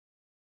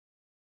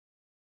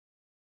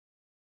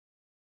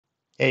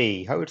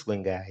Hey, how it's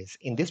going, guys?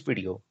 In this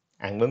video,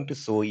 I'm going to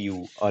show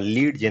you a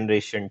lead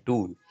generation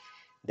tool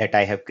that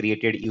I have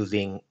created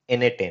using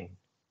n8n.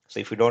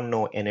 So if you don't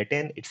know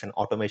n8n, it's an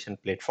automation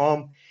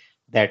platform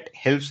that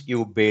helps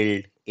you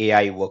build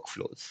AI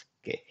workflows.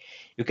 Okay,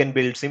 you can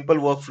build simple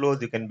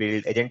workflows, you can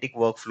build agentic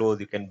workflows,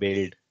 you can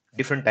build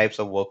different types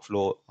of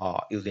workflow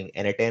using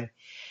n8n.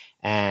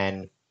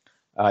 And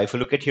if you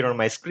look at here on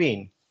my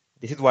screen,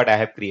 this is what I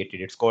have created.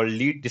 It's called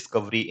Lead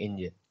Discovery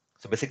Engine.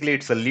 So basically,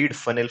 it's a lead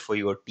funnel for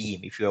your team.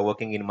 If you are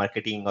working in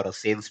marketing or a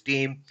sales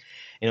team,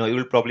 you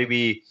will probably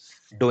be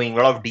doing a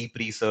lot of deep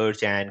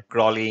research and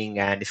crawling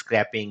and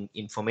scraping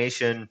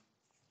information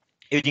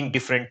using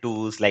different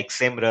tools like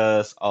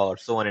SEMrush or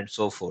so on and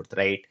so forth,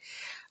 right?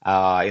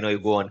 You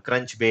go on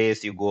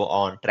Crunchbase, you go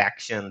on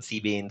Traction,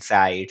 CB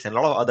Insights, and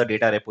a lot of other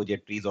data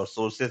repositories or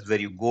sources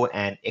where you go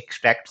and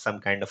extract some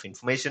kind of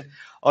information,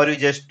 or you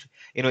just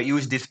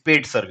use these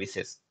paid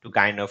services to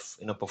kind of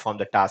perform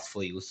the task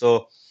for you.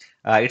 So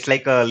it's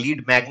like a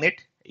lead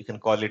magnet. You can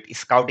call it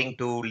scouting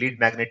tool, lead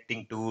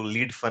magneting tool,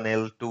 lead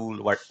funnel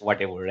tool,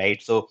 whatever,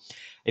 right? So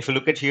if you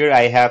look at here,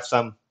 I have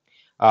some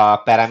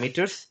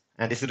parameters,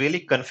 and this is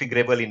really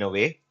configurable in a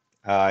way.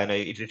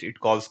 It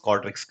calls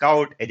Kodryx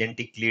Scout,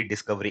 agentic lead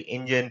discovery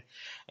engine.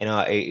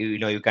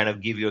 You kind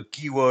of give your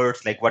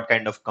keywords like what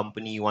kind of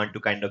company you want to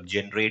kind of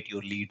generate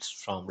your leads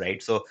from,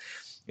 right? So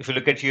if you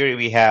look at here,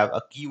 we have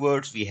a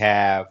keywords, we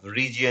have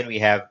region, we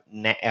have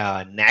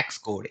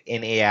NAICS code,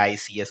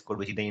 NAICS code,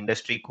 which is the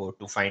industry code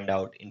to find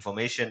out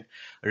information,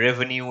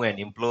 revenue and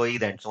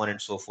employees, and so on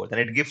and so forth. And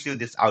it gives you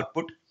this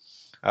output.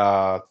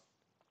 Uh,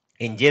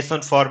 in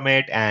JSON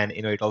format, and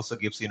it also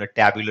gives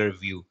tabular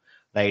view,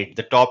 right?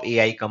 The top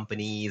AI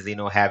companies,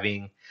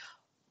 having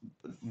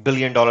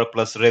billion-dollar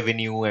plus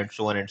revenue and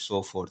so on and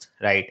so forth,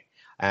 right?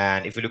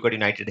 And if you look at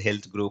United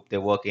Health Group, they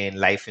work in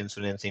life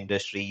insurance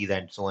industries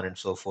and so on and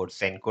so forth.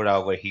 Sencora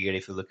over here,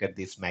 if you look at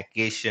this,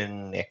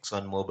 Macation,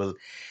 ExxonMobil,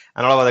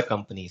 and a lot of other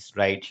companies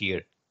right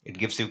here. It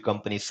gives you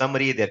company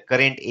summary, their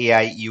current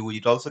AI use.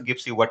 It also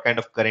gives you what kind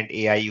of current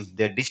AI use,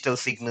 their digital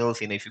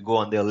signals. If you go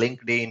on their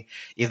LinkedIn,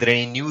 is there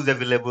any news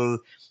available?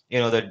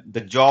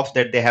 The jobs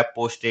that they have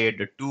posted,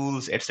 the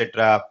tools,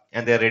 etc.,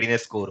 and their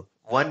readiness score.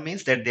 One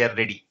means that they are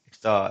ready.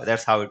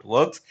 That's how it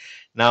works.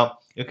 Now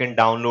you can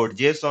download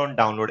JSON,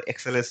 download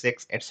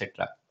XLSX,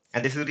 etc.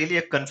 And this is really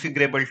a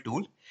configurable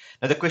tool.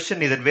 Now the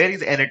question is that where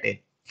is n8n?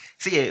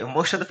 See,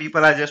 most of the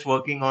people are just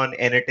working on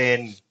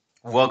n8n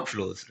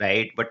workflows,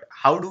 right? But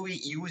how do we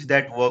use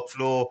that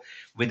workflow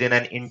within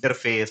an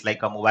interface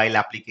like a mobile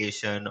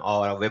application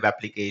or a web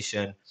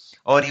application,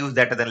 or use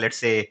that as, let's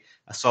say,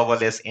 a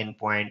serverless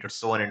endpoint or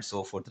so on and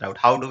so forth, right?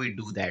 How do we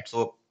do that?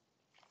 So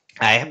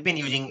I have been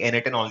using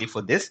n8n only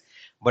for this,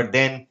 but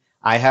then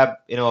I've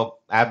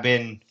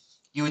been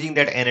using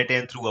that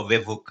n8n through a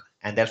webhook,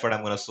 and that's what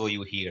I'm going to show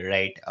you here,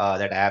 right?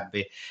 That I have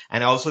been,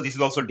 and also this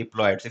is also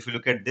deployed. So if you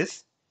look at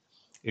this,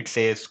 it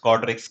says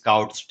Kodryx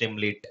Scout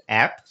Streamlit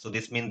app. So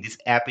this means this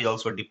app is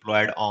also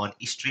deployed on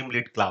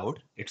Streamlit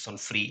cloud. It's on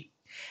free,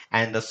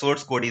 and the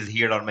source code is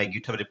here on my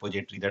GitHub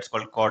repository. That's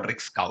called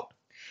Kodryx Scout.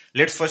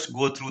 Let's first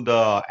go through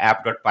the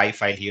app.py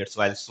file here.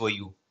 So I'll show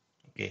you.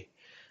 Okay.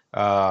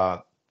 Uh,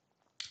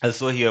 I'll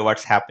show here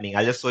what's happening.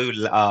 I'll just show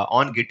you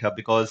on GitHub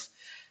because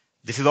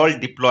this is all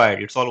deployed.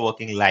 It's all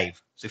working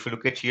live. So if you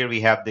look at here,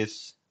 we have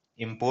this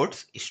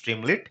imports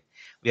Streamlit.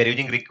 We are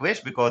using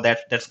request because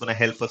that's going to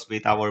help us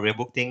with our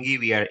webhook thingy.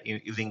 We are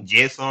using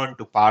JSON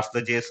to parse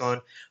the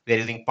JSON. We are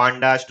using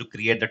pandas to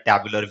create the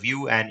tabular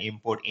view and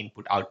import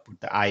input output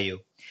the IO.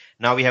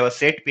 Now we have a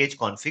set page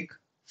config.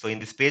 So in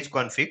this page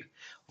config,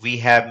 we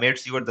have made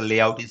sure the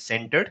layout is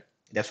centered.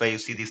 That's why you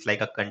see this like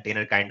a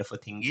container kind of a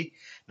thingy.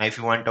 Now, if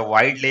you want a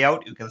wide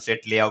layout, you can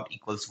set layout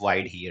equals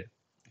wide here.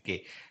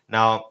 Okay.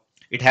 Now,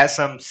 it has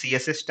some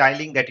CSS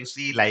styling that you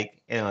see,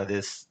 like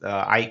this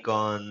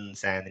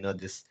icons and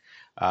this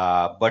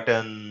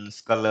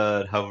buttons,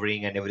 color,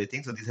 hovering, and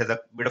everything. So this has a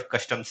bit of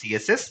custom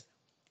CSS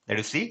that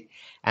you see.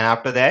 And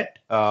after that,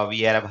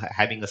 we are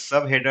having a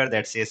subheader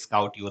that says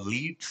scout your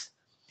leads.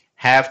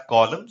 Have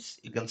columns.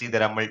 You can see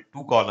there are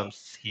two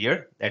columns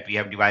here that we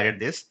have divided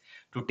this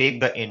to take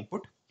the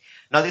input.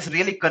 Now this is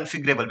really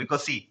configurable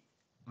because see,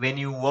 when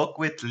you work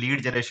with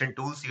lead generation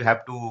tools, you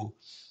have to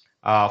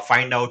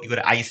find out your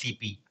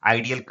ICP,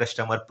 ideal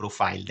customer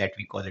profile that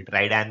we call it,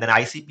 right? And then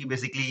ICP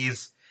basically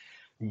is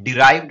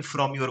derived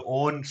from your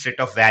own set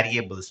of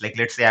variables. Like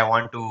let's say I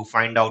want to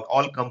find out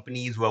all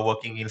companies who are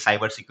working in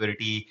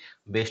cybersecurity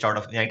based out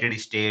of United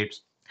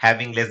States,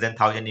 having less than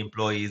 1,000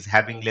 employees,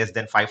 having less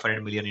than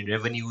 500 million in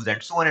revenues,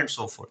 and so on and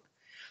so forth.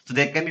 So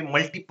there can be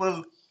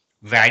multiple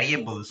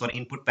variables or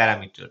input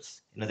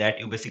parameters, that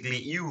you basically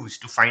use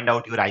to find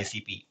out your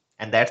ICP.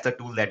 And that's the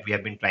tool that we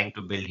have been trying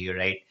to build here,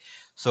 right?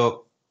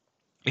 So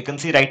you can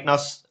see right now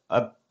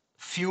a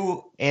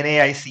few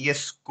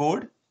NAICS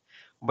code,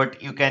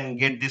 but you can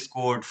get this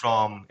code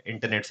from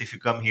internet. So if you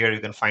come here, you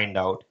can find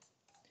out.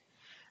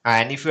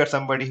 And if you are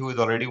somebody who is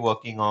already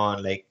working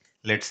on, like,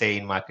 let's say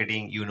in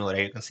marketing,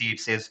 right? You can see it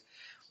says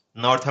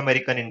North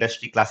American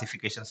industry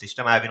classification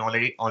system. I've been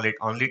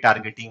only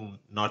targeting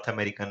North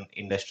American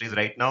industries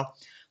right now.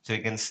 So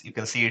you can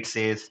see it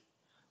says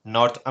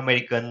North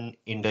American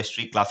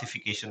industry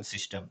classification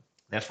system.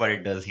 That's what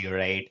it does here,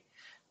 right?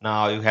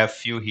 Now you have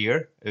few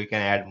here. You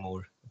can add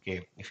more,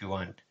 okay, if you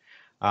want.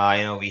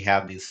 We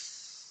have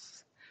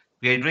this.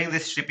 We are doing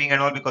this stripping and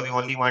all because we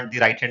only want the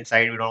right hand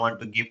side. We don't want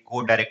to give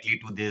code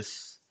directly to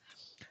this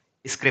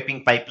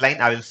scraping pipeline.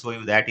 I will show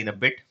you that in a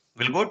bit.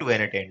 We'll go to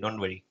n8n, don't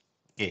worry.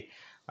 Okay.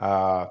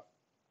 Uh,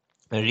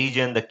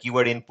 Region, the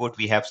keyword input,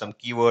 we have some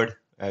keyword.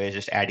 We're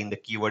just adding the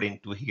keyword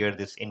into here,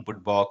 this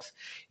input box.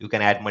 You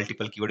can add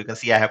multiple keyword. You can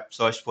see I have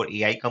searched for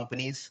AI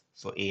companies.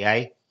 So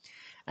AI,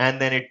 and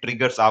then it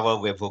triggers our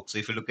webhook. So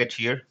if you look at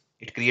here,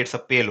 it creates a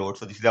payload.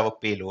 So this is our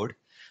payload.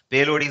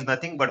 Payload is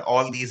nothing but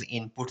all these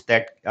inputs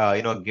that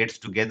gets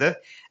together,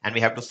 and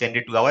we have to send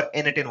it to our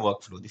n8n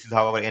workflow. This is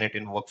how our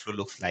n8n workflow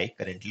looks like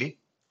currently.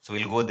 So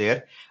we'll go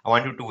there. I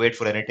want you to wait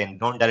for n8n.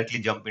 Don't directly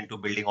jump into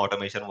building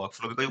automation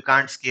workflow because you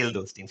can't scale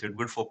those things. It's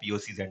good for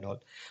POCs and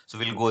all. So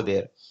we'll go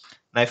there.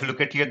 Now, if you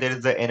look at here, there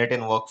is the n8n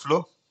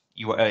workflow,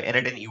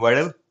 n8n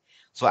URL.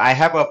 So I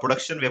have a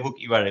production webhook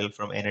URL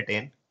from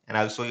n8n, and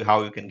I'll show you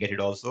how you can get it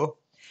also.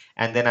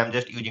 And then I'm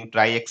just using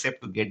try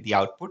except to get the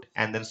output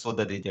and then show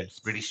the results.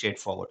 Pretty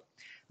straightforward.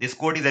 This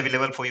code is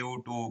available for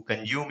you to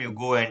consume. You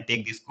go and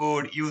take this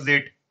code, use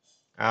it,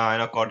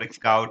 Kodryx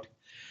Scout,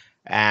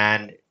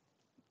 and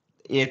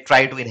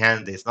try to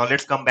enhance this. Now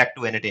let's come back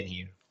to n8n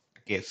here.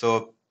 Okay,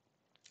 so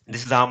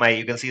this is how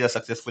you can see the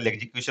successful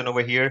execution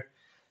over here.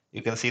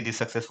 You can see the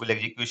successful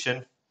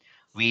execution.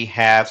 We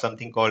have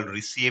something called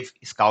receive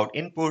scout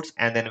inputs,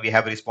 and then we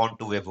have respond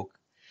to webhook.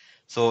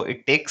 So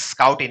it takes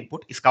scout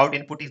input. Scout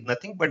input is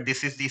nothing, but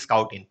this is the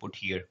scout input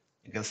here.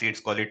 You can see it's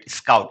called it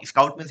scout.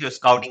 Scout means you're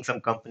scouting some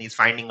companies,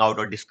 finding out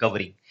or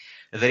discovering.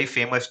 A very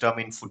famous term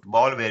in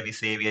football where we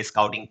say we are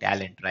scouting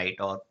talent, right?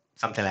 Or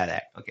something like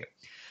that. Okay.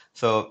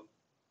 So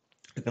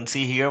you can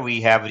see here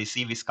we have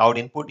receive scout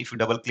input. If you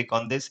double click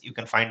on this, you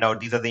can find out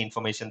these are the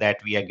information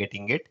that we are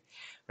getting it,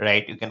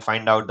 right? You can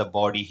find out the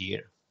body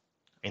here.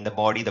 In the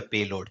body, the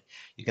payload.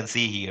 You can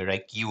see here,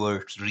 right?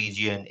 Keywords,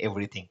 region,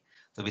 everything.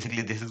 So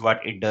basically, this is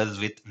what it does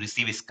with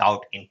receive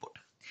scout input.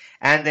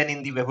 And then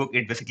in the webhook,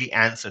 it basically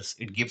answers.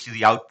 It gives you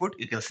the output.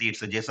 You can see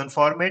it's a JSON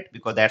format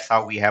because that's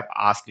how we have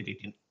asked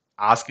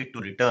it to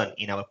return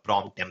in our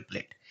prompt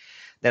template.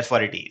 That's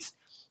what it is.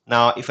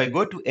 Now, if I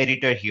go to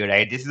editor here,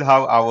 right? This is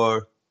how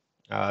our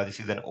this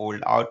is an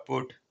old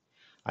output.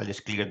 I'll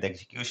just clear the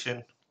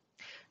execution.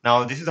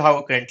 Now, this is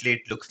how currently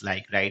it looks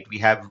like, right? We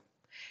have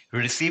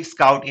receive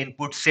scout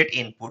input, set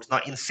inputs. Now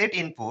in set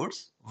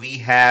inputs, we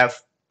have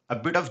a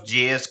bit of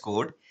JS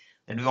code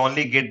and we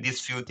only get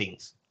these few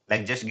things,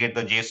 like just get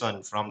the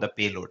JSON from the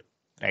payload,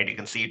 right? You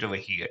can see it over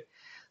here.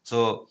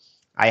 So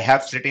I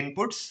have set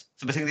inputs.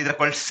 So basically these are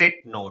called set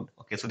node.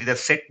 Okay, so these are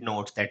set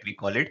nodes that we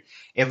call it.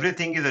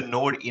 Everything is a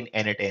node in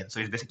n8n. So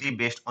it's basically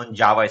based on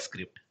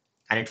JavaScript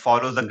and it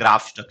follows the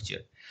graph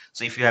structure.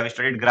 So if you have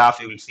studied graph,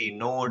 you will see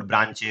node,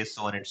 branches,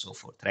 so on and so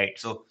forth, right?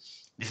 So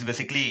this is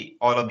basically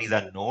all of these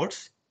are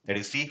nodes that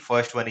you see.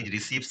 First one is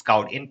receive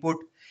scout input,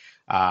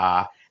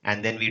 uh,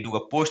 and then we do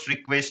a post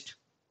request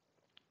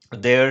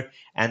there,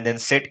 and then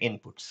set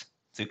inputs.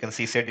 So you can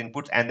see set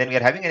inputs, and then we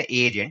are having an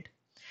agent.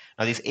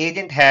 Now this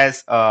agent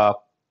has a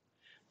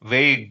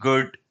very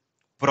good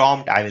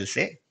prompt, I will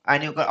say,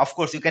 and you can, of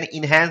course, you can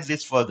enhance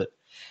this further.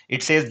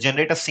 It says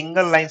generate a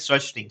single line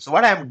search string. So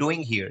what I'm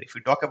doing here, if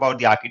we talk about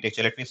the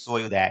architecture, let me show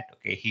you that.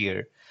 Okay,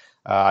 here,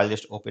 I'll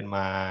just open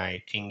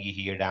my thingy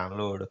here,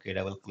 download. Okay,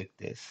 double click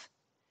this,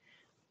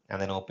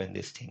 and then open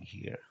this thing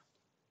here.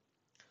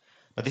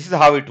 Now this is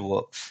how it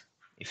works.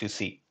 If you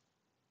see,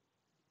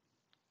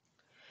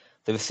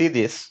 so if you see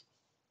this,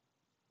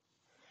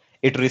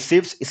 it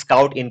receives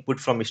scout input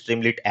from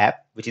Streamlit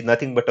app, which is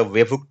nothing but a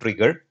webhook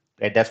trigger,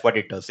 right? That's what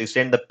it does. So you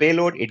send the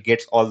payload, it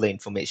gets all the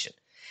information,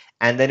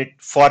 and then it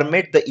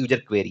format the user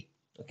query.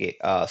 Okay,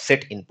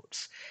 set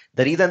inputs.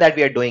 The reason that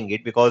we are doing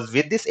it because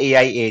with this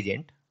AI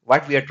agent,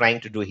 what we are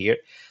trying to do here,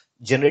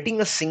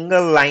 generating a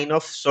single line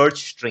of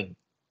search string.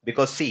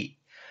 Because see,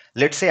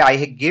 let's say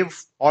I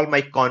give all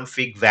my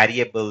config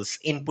variables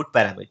input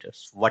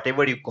parameters,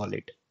 whatever you call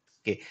it.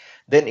 Okay,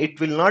 then it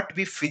will not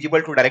be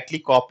feasible to directly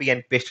copy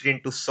and paste it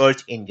into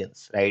search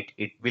engines, right?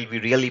 It will be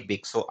really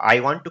big. So I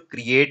want to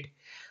create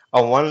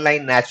a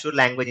one-line natural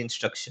language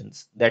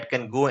instructions that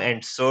can go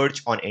and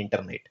search on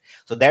internet.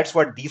 So that's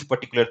what this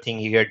particular thing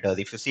here does.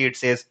 If you see, it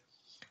says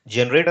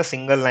generate a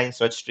single line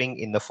search string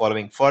in the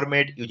following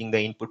format using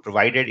the input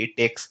provided. It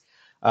takes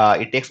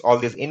all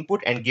this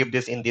input and give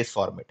this in this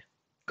format.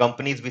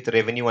 Companies with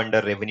revenue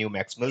under revenue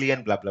max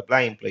million, blah blah blah,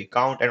 employee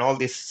count, and all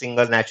these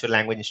single natural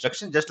language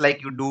instructions, just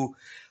like you do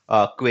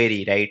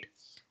query, right?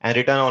 And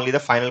return only the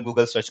final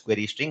Google search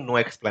query string, no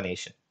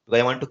explanation, because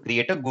I want to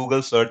create a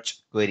Google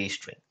search query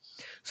string.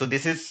 So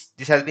this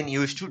has been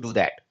used to do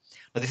that.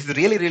 Now this is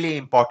really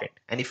important.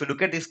 And if you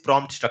look at this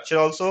prompt structure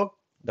also,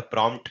 the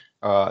prompt,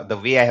 the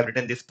way I have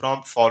written this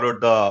prompt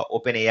followed the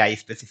OpenAI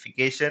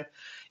specification.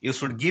 You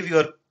should give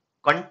your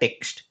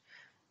context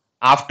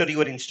after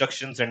your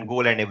instructions and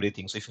goal and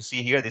everything. So if you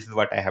see here, this is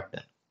what I have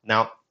done.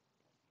 Now,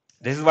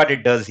 this is what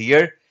it does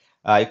here.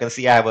 You can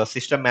see I have a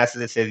system message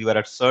that says you are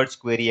a search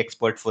query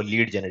expert for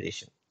lead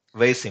generation.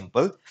 Very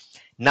simple.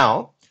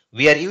 Now,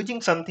 we are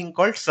using something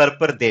called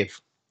SerperDev.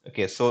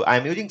 Okay, so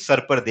I'm using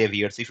SerperDev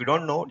here. So if you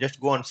don't know,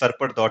 just go on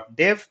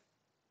serper.dev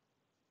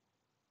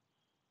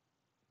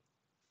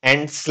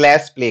and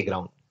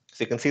 /playground.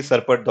 So you can see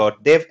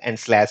serper.dev and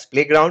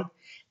 /playground.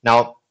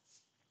 Now,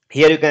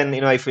 here you can,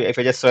 if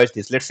I just search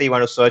this, let's say you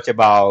want to search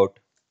about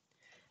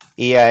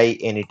AI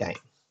anytime.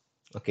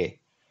 Okay,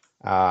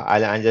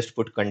 I'll just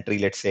put country,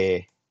 let's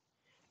say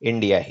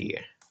India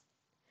here.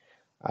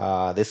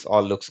 This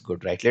all looks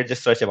good, right? Let's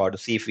just search about to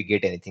see if we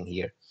get anything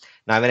here.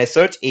 Now, when I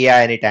search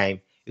AI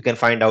anytime, you can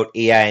find out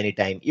AI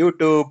anytime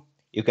YouTube.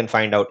 You can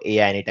find out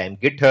AI anytime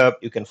GitHub.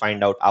 You can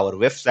find out our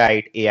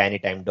website,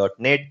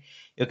 aianytime.net.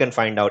 You can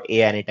find out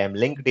AI anytime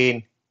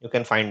LinkedIn. You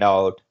can find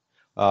out,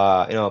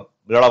 a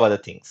lot of other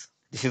things.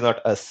 This is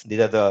not us. These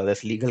are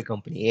this legal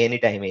company,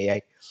 anytime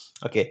AI.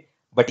 Okay,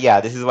 but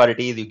yeah, this is what it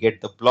is. You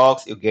get the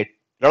blogs. You get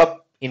a lot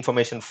of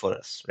information for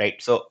us,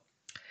 right? So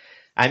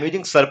I'm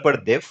using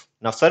SerperDev.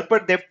 Now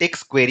SerperDev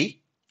takes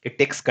query, it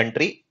takes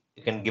country,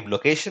 you can give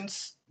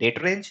locations,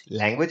 date range,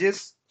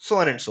 languages, so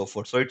on and so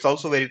forth. So it's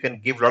also where you can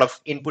give a lot of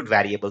input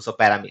variables or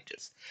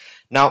parameters.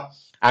 Now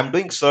I'm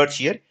doing search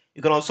here.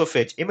 You can also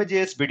fetch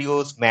images,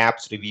 videos,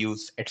 maps,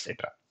 reviews,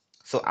 etc.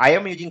 So I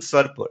am using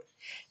Serper,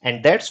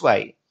 and that's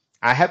why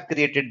I have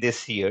created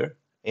this here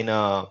in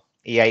a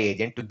AI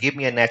agent to give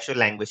me a natural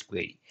language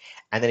query.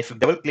 And then if you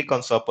double click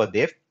on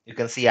SerperDev, you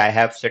can see I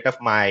have set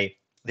up my,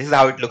 this is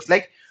how it looks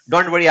like.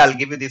 Don't worry, I'll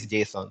give you this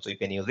JSON so you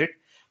can use it.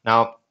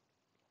 Now,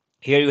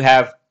 here you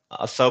have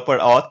a Serper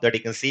auth that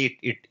you can see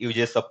it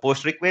uses a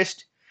post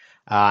request,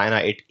 and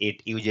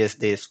it uses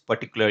this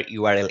particular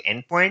URL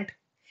endpoint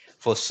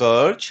for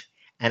search,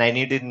 and I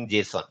need it in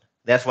JSON.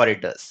 That's what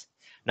it does.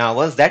 Now,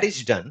 once that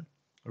is done,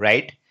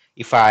 right?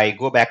 If I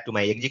go back to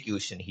my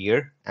execution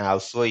here, and I'll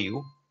show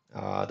you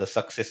the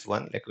success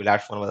one, like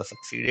last one was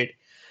succeeded.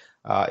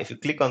 If you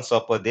click on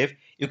SerperDev,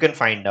 you can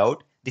find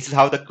out this is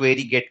how the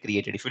query get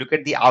created. If you look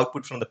at the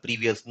output from the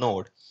previous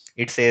node,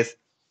 it says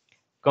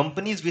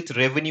companies with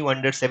revenue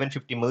under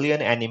 750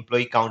 million and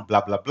employee count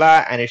blah blah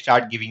blah, and it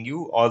start giving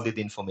you all the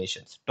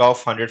information. Top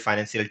 100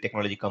 financial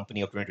technology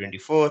company of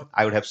 2024.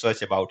 I would have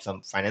searched about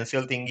some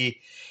financial thingy.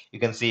 You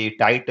can see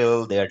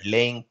title, their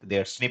link,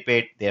 their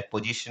snippet, their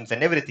positions,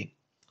 and everything.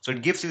 So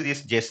it gives you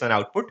this JSON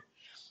output.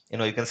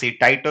 You can see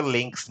title,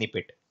 link,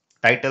 snippet,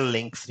 title,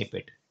 link,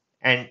 snippet,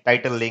 and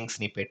title, link,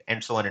 snippet,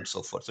 and so on and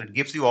so forth. So it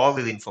gives you all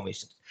this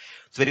information.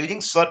 So we're using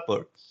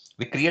Serper.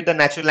 We create the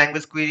natural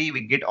language query.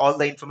 We get all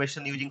the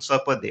information using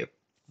SerperDev.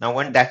 Now,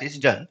 when that is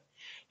done,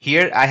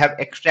 here I have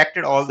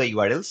extracted all the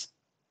URLs.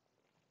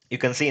 You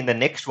can see in the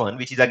next one,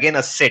 which is again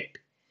a set.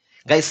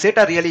 Guys, set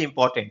are really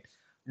important.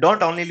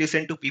 Don't only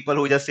listen to people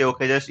who just say,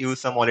 okay, just use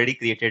some already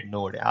created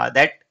node.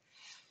 That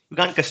you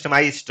can't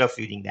customize stuff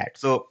using that.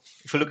 So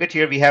if you look at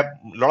here, we have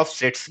a lot of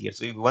sets here.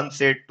 So one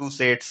set, two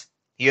sets.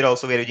 Here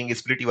also we're using a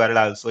split URL.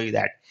 I'll show you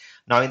that.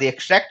 Now in the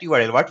extract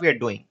URL, what we are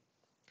doing,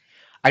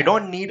 I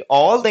don't need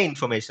all the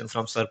information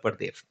from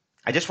SerperDev.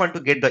 I just want to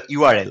get the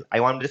URL.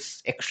 I want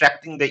just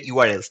extracting the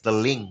URLs, the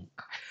link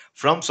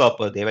from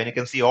SerperDev, and you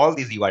can see all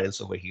these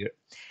URLs over here.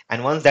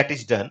 And once that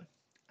is done,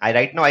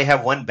 right now I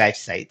have one batch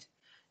size.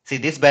 See,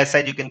 this batch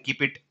size, you can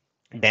keep it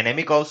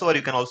dynamic also, or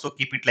you can also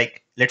keep it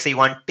like, let's say you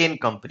want 10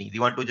 companies.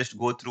 You want to just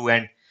go through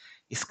and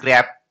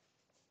scrap,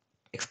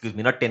 excuse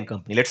me, not 10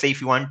 company. Let's say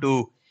if you want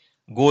to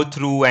go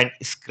through and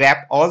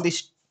scrap all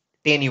these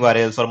 10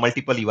 URLs or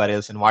multiple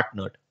URLs and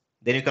whatnot,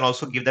 then you can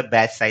also give the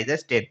batch size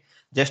as 10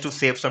 just to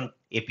save some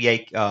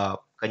API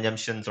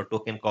consumptions or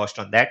token cost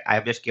on that. I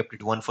have just kept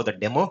it 1 for the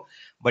demo,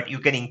 but you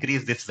can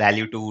increase this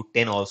value to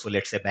 10 also,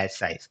 let's say batch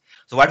size.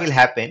 So what will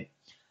happen?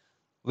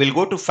 We'll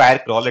go to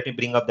Firecrawl. Let me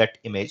bring up that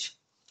image.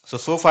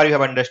 So far you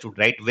have understood,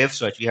 right? Web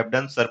search. We have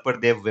done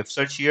SerperDev web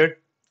search here,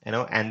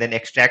 and then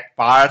extract,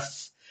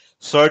 parse,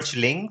 search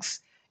links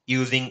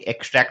using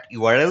extract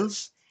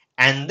URLs.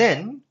 And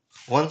then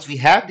once we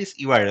have this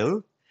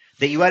URL,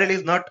 the URL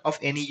is not of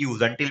any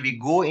use until we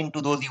go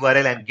into those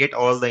URL and get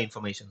all the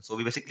information. So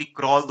we basically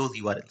crawl those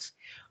URLs.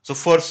 So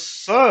for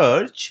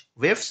search,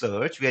 web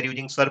search, we are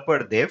using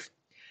SerperDev.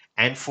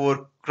 And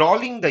for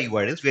crawling the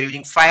URLs, we are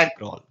using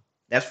Firecrawl.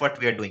 That's what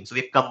we are doing. So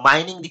we're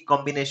combining the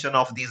combination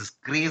of these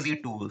crazy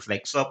tools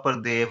like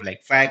SerperDev,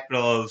 like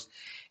Firecrawls,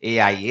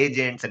 AI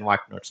agents, and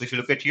whatnot. So if you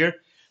look at here,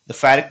 the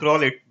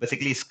Firecrawl, it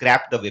basically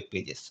scrapped the web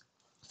pages.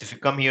 So if you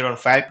come here on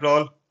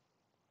Firecrawl,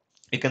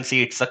 you can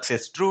see it's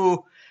success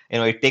true.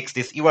 It takes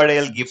this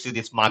URL, gives you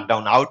this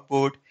markdown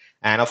output.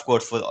 And of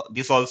course, for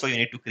this also, you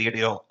need to create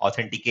your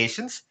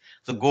authentications.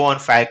 So go on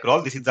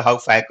Firecrawl. This is how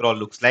Firecrawl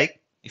looks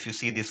like. If you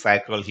see this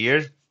Firecrawl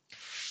here,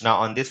 now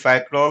on this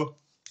Firecrawl,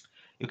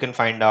 you can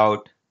find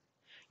out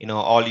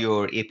all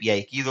your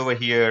API keys over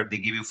here. They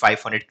give you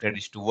 500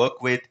 credits to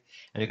work with,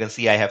 and you can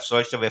see I have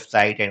searched the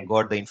website and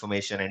got the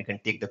information, and you can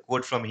take the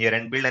code from here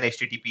and build an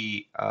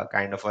HTTP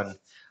kind of an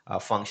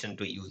function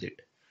to use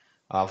it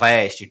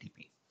via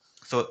HTTP.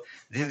 So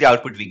this is the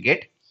output we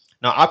get.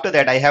 Now after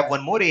that, I have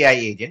one more AI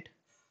agent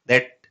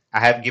that I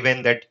have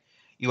given that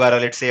you are,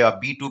 let's say, a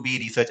B2B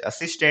research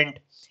assistant.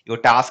 Your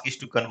task is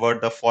to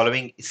convert the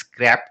following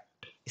scraped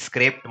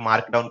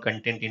markdown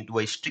content into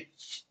a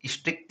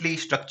strictly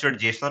structured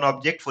JSON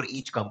object for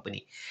each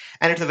company.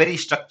 And it's a very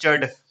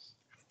structured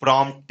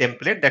prompt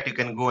template that you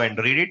can go and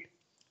read it.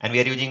 And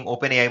we are using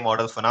OpenAI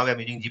models for now. I'm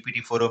using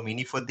GPT-4o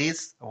mini for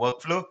this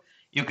workflow.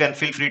 You can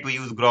feel free to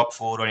use Grok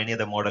 4 or any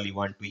other model you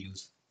want to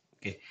use.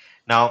 Okay.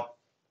 Now,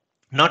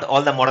 not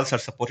all the models are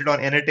supported on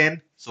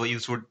n8n, so you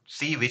should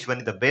see which one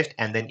is the best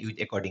and then use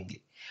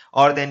accordingly.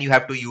 Or then you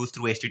have to use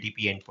through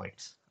HTTP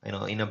endpoints,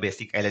 in a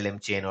basic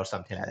LLM chain or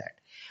something like that.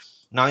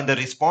 Now in the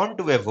respond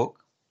to webhook,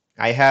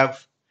 I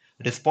have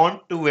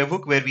respond to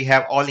webhook where we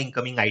have all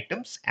incoming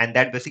items, and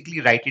that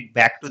basically write it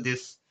back to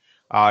this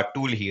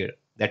tool here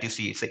that you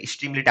see. It's a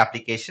Streamlit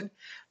application.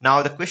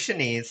 Now the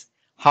question is,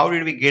 how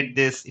did we get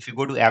this? If you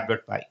go to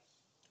app.py,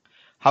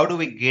 how do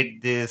we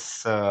get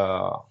this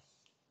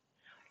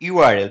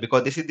URL?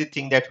 Because this is the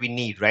thing that we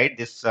need, right?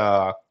 This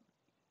let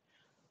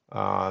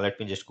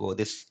me just go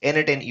this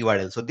n8n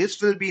URL. So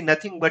this will be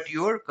nothing but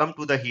your come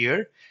to the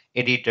here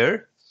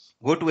editor,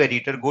 go to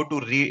editor, go to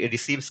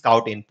receive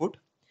scout input.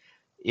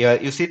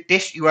 You see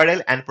test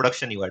URL and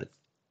production URL.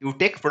 You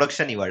take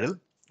production URL,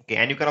 okay,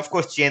 and you can of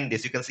course change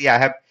this. You can see I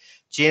have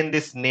changed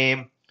this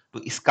name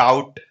to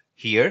scout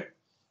here.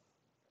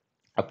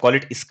 I call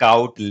it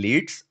scout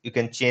leads. You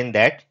can change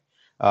that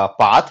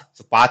path.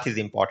 So path is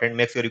important.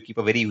 Make sure you keep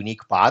a very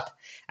unique path.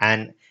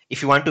 And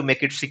if you want to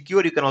make it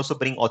secure, you can also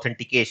bring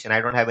authentication.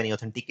 I don't have any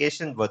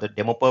authentication for the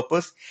demo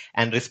purpose.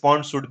 And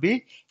response should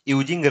be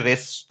using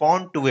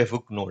respond to a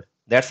hook node.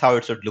 That's how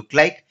it should look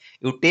like.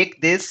 You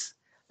take this,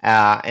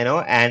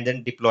 and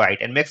then deploy it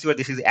and make sure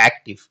this is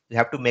active. You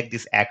have to make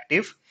this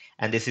active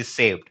and this is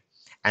saved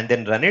and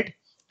then run it.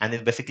 And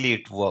then basically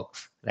it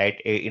works, right?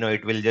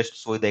 It will just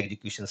show the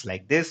executions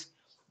like this.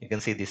 You can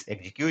see these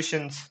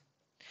executions.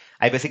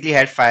 I basically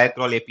had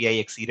Firecrawl API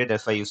exceeded.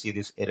 That's why you see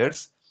these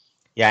errors.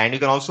 Yeah, and you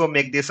can also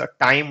make this a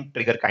time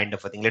trigger kind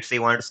of a thing. Let's say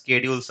you want to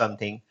schedule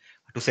something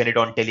to send it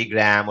on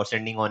Telegram or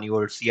sending on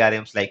your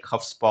CRMs like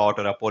HubSpot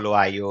or Apollo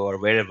IO or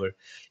wherever.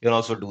 You can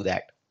also do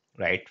that,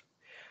 right?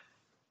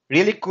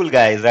 Really cool,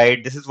 guys,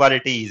 right? This is what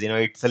it is.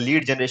 It's a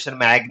lead generation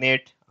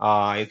magnet.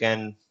 You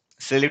can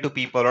sell it to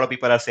people. A lot of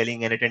people are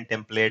selling n8n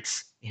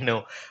templates.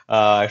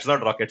 It's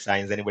not rocket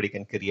science. Anybody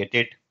can create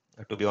it,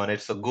 to be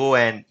honest. So go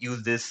and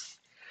use this.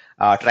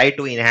 Try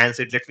to enhance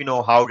it. Let me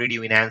know how did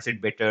you enhance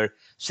it better.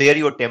 Share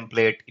your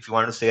template if you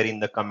want to share in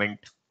the comment.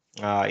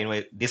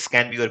 This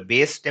can be your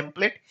base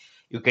template.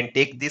 You can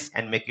take this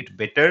and make it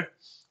better.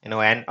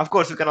 And of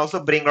course you can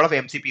also bring a lot of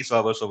MCP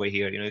servers over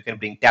here. You can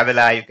bring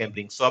Tabula, you can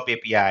bring SOAP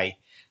API,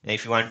 and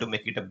if you want to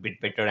make it a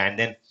bit better. And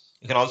then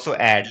you can also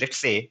add, let's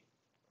say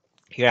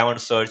here I want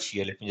to search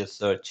here. Let me just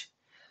search.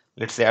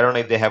 Let's say I don't know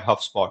if they have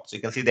HubSpot. So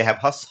you can see they have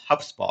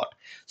HubSpot.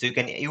 So you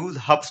can use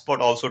HubSpot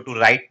also to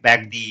write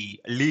back the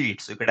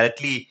leads. So you can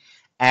directly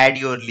add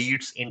your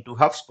leads into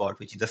HubSpot,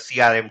 which is the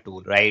CRM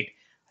tool, right?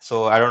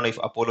 So I don't know if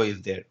Apollo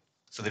is there.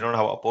 So they don't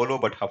have Apollo,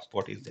 but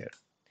HubSpot is there.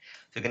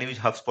 So you can use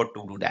HubSpot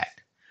to do that.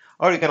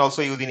 Or you can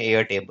also use in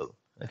Airtable.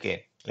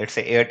 Okay, let's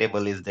say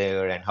Airtable is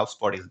there and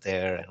HubSpot is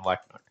there and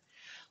whatnot.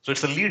 So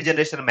it's a lead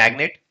generation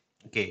magnet.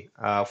 Okay,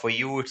 for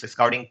you, it's a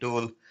scouting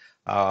tool.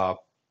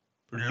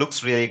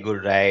 Looks really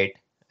good, right?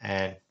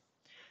 And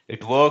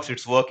it works,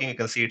 it's working. You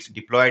can see it's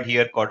deployed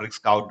here, Kodryx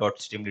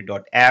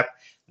Scout.streamlit.app.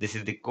 This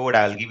is the code.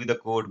 I'll give you the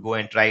code. Go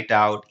and try it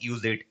out,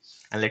 use it,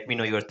 and let me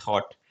know your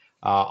thought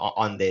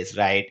on this,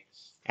 right?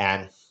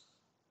 And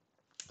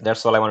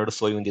that's all I wanted to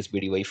show you in this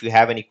video. If you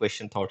have any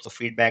question, thoughts, or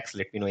feedbacks,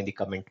 let me know in the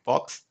comment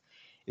box.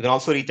 You can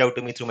also reach out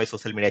to me through my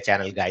social media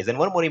channel, guys. And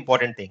one more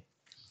important thing,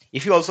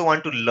 if you also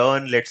want to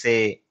learn, let's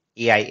say,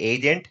 AI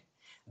agent,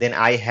 then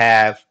I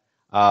have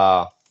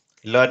a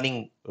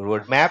learning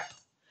roadmap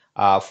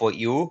for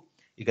you.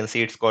 You can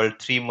see it's called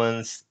 3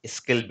 months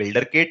skill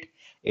builder kit.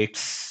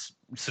 It's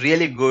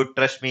really good.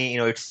 Trust me,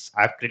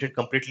 I've created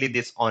completely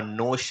this on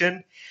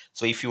Notion.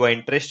 So if you are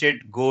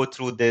interested, go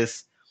through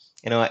this,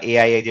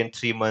 AI agent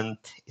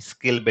 3-month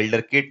skill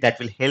builder kit that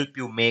will help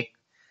you make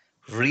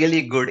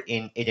really good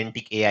in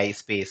agentic AI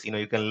space.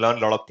 You can learn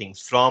a lot of things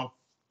from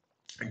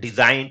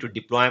design to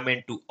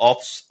deployment to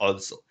ops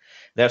also.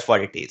 That's what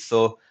it is.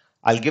 So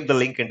I'll give the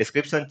link in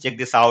description. Check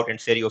this out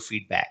and share your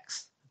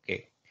feedbacks.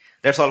 Okay,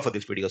 that's all for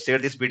this video. Share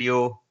this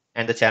video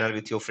and the channel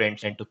with your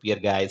friends and to peer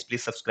guys.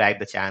 Please subscribe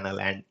the channel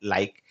and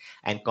like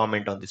and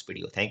comment on this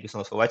video. Thank you so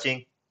much for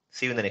watching.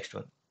 See you in the next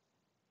one.